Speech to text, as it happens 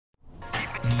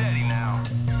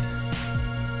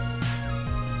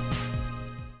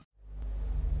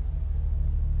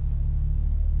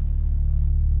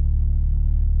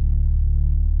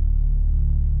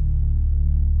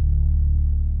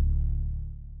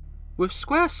With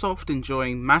Squaresoft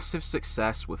enjoying massive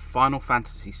success with Final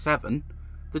Fantasy VII,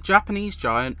 the Japanese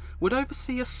giant would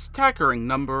oversee a staggering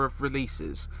number of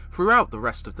releases throughout the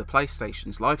rest of the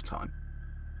PlayStation's lifetime.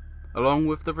 Along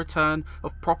with the return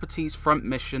of properties Front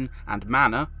Mission and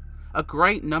Mana, a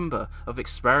great number of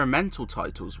experimental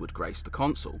titles would grace the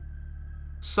console.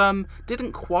 Some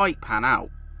didn't quite pan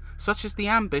out, such as the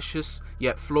ambitious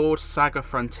yet flawed Saga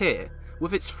Frontier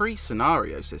with its free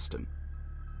scenario system.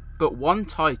 But one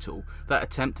title that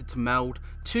attempted to meld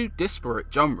two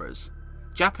disparate genres,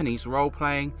 Japanese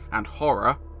role-playing and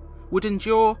horror, would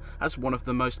endure as one of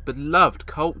the most beloved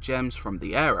cult gems from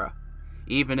the era,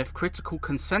 even if critical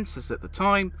consensus at the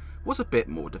time was a bit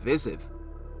more divisive.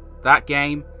 That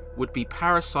game would be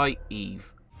Parasite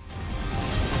Eve.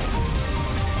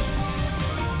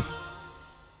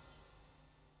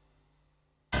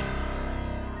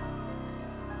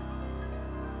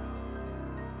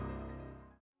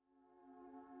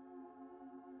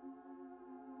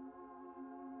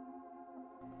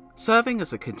 Serving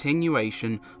as a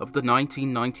continuation of the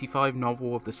 1995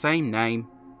 novel of the same name,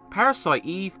 Parasite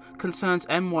Eve concerns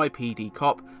NYPD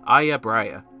cop Aya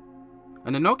Brea.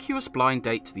 An innocuous blind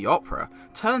date to the opera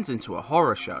turns into a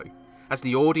horror show, as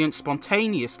the audience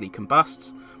spontaneously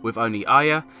combusts, with only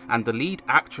Aya and the lead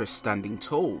actress standing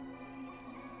tall.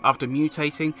 After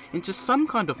mutating into some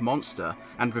kind of monster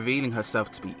and revealing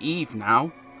herself to be Eve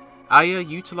now, Aya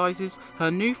utilises her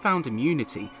newfound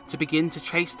immunity to begin to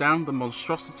chase down the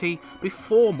monstrosity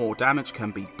before more damage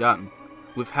can be done,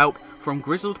 with help from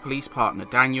grizzled police partner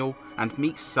Daniel and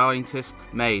meek scientist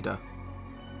Maeda.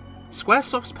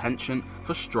 Squaresoft's penchant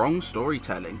for strong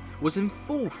storytelling was in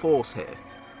full force here,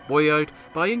 buoyed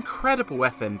by incredible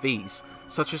FMVs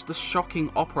such as the shocking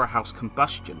opera house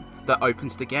combustion that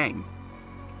opens the game.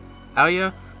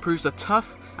 Aya proves a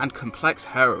tough and complex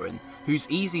heroine who's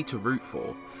easy to root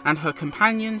for, and her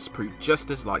companions prove just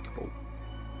as likeable.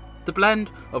 The blend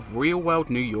of real-world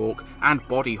New York and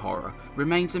body horror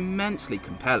remains immensely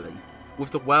compelling,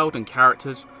 with the world and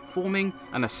characters forming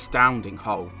an astounding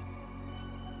whole.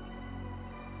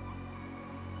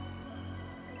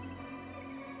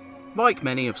 Like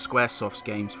many of Squaresoft's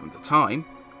games from the time,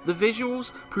 the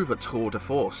visuals prove a tour de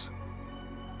force.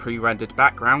 Pre-rendered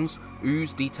backgrounds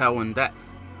ooze detail and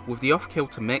depth, with the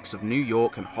off-kilter mix of New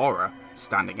York and horror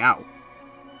standing out.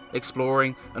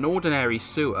 Exploring an ordinary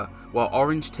sewer while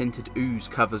orange-tinted ooze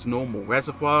covers normal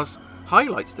reservoirs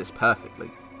highlights this perfectly.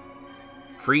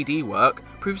 3D work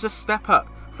proves a step up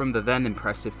from the then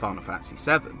impressive Final Fantasy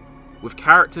VII, with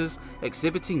characters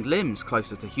exhibiting limbs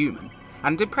closer to human,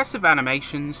 and impressive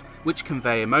animations which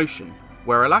convey emotion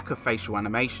where a lack of facial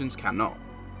animations cannot.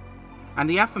 And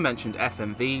the aforementioned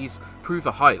FMVs prove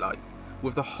a highlight,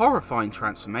 with the horrifying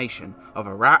transformation of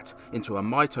a rat into a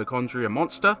mitochondria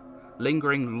monster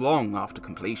lingering long after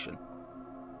completion.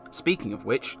 Speaking of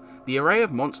which, the array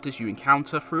of monsters you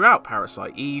encounter throughout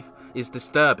Parasite Eve is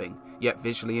disturbing, yet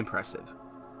visually impressive.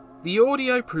 The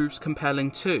audio proves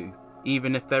compelling too,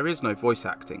 even if there is no voice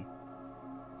acting.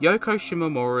 Yoko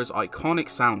Shimomura's iconic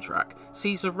soundtrack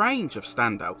sees a range of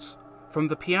standouts, from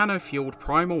the piano-fueled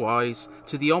Primal Eyes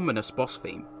to the ominous boss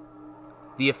theme.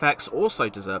 The effects also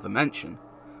deserve a mention,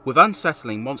 with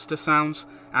unsettling monster sounds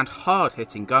and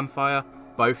hard-hitting gunfire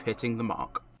both hitting the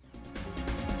mark.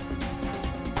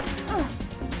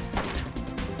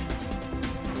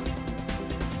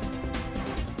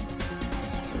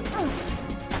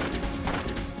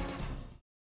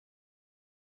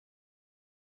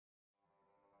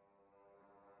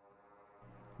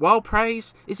 While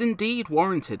praise is indeed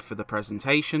warranted for the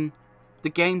presentation, the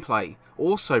gameplay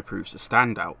also proves a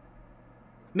standout.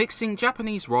 Mixing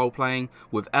Japanese role-playing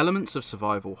with elements of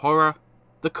survival horror,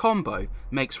 the combo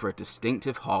makes for a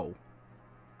distinctive whole.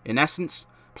 In essence,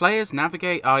 players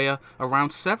navigate Aya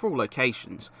around several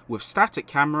locations with static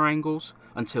camera angles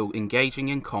until engaging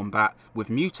in combat with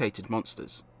mutated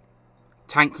monsters.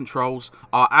 Tank controls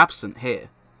are absent here,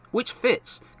 which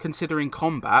fits considering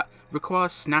combat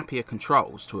requires snappier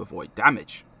controls to avoid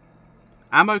damage.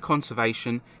 Ammo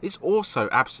conservation is also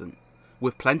absent,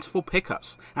 with plentiful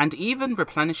pickups and even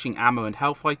replenishing ammo and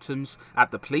health items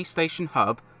at the police station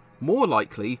hub, more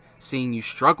likely seeing you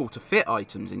struggle to fit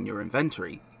items in your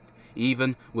inventory,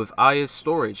 even with Aya's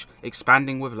storage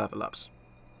expanding with level ups.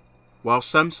 While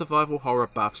some survival horror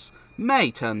buffs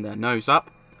may turn their nose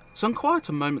up, some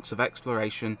quieter moments of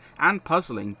exploration and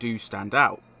puzzling do stand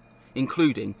out,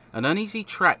 including an uneasy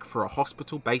trek for a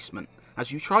hospital basement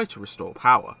as you try to restore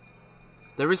power.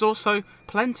 There is also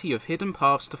plenty of hidden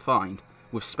paths to find,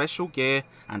 with special gear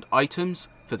and items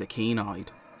for the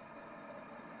keen-eyed.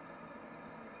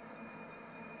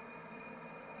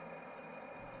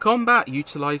 Combat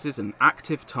utilises an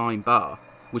active time bar,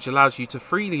 which allows you to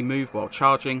freely move while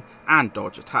charging and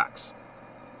dodge attacks.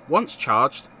 Once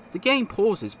charged, the game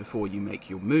pauses before you make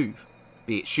your move,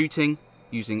 be it shooting,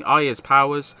 using Aya's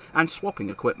powers, and swapping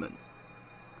equipment.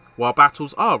 While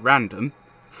battles are random,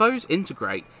 foes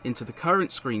integrate into the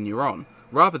current screen you're on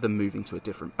rather than moving to a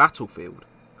different battlefield,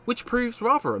 which proves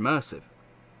rather immersive.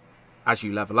 As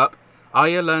you level up,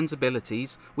 Aya learns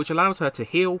abilities which allows her to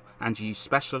heal and use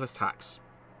special attacks.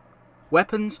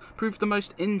 Weapons prove the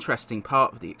most interesting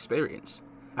part of the experience,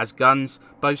 as guns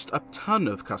boast a ton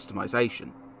of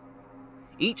customization.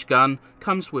 Each gun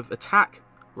comes with attack,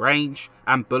 range,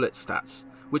 and bullet stats,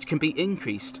 which can be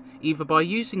increased either by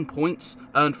using points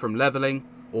earned from leveling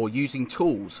or using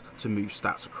tools to move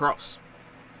stats across.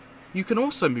 You can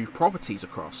also move properties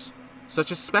across,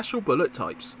 such as special bullet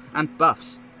types and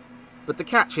buffs, but the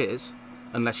catch is,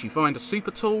 unless you find a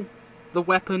super tool, the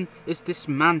weapon is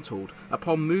dismantled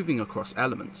upon moving across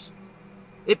elements.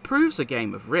 It proves a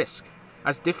game of Risk,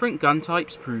 as different gun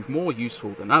types prove more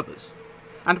useful than others,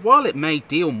 and while it may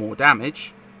deal more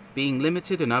damage, being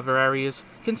limited in other areas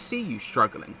can see you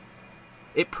struggling.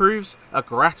 It proves a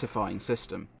gratifying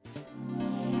system.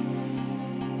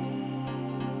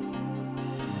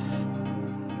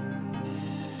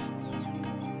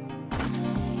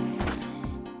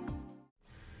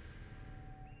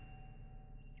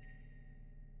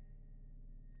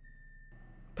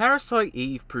 Parasite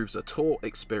Eve proves a taut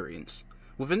experience,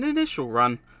 with an initial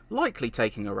run likely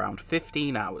taking around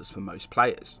 15 hours for most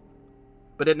players.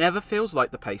 But it never feels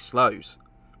like the pace slows,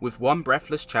 with one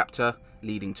breathless chapter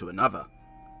leading to another.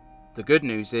 The good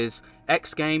news is,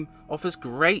 X Game offers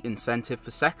great incentive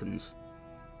for seconds.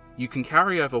 You can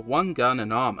carry over one gun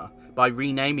and armour by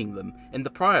renaming them in the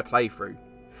prior playthrough,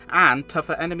 and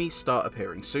tougher enemies start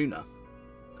appearing sooner.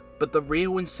 But the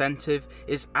real incentive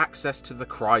is access to the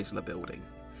Chrysler building,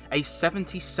 a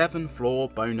 77-floor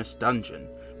bonus dungeon,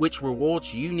 which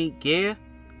rewards unique gear,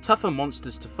 tougher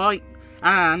monsters to fight,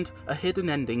 and a hidden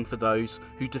ending for those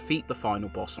who defeat the final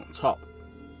boss on top.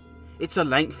 It's a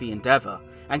lengthy endeavour,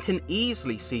 and can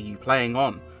easily see you playing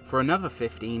on for another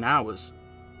 15 hours.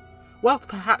 While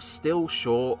perhaps still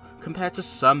short compared to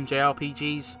some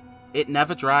JRPGs, it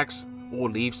never drags or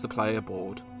leaves the player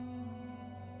bored.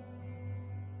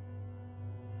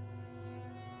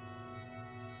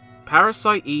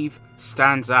 Parasite Eve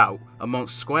stands out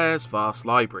amongst Square's vast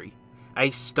library,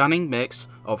 a stunning mix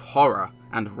of horror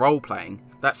and role-playing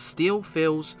that still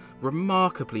feels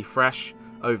remarkably fresh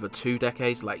over 2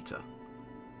 decades later.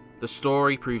 The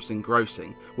story proves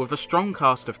engrossing with a strong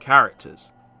cast of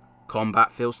characters. Combat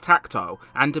feels tactile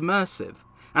and immersive,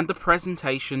 and the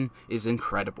presentation is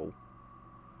incredible.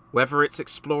 Whether it's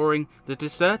exploring the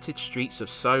deserted streets of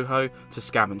Soho to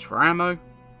scavenge for ammo,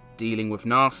 dealing with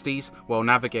nasties while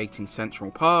navigating Central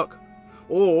Park,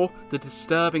 or the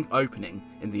disturbing opening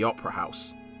in the Opera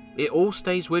House, it all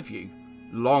stays with you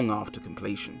long after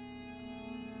completion.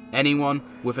 Anyone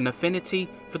with an affinity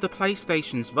for the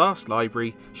PlayStation's vast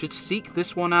library should seek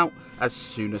this one out as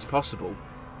soon as possible,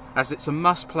 as it's a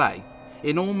must-play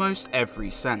in almost every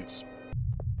sense.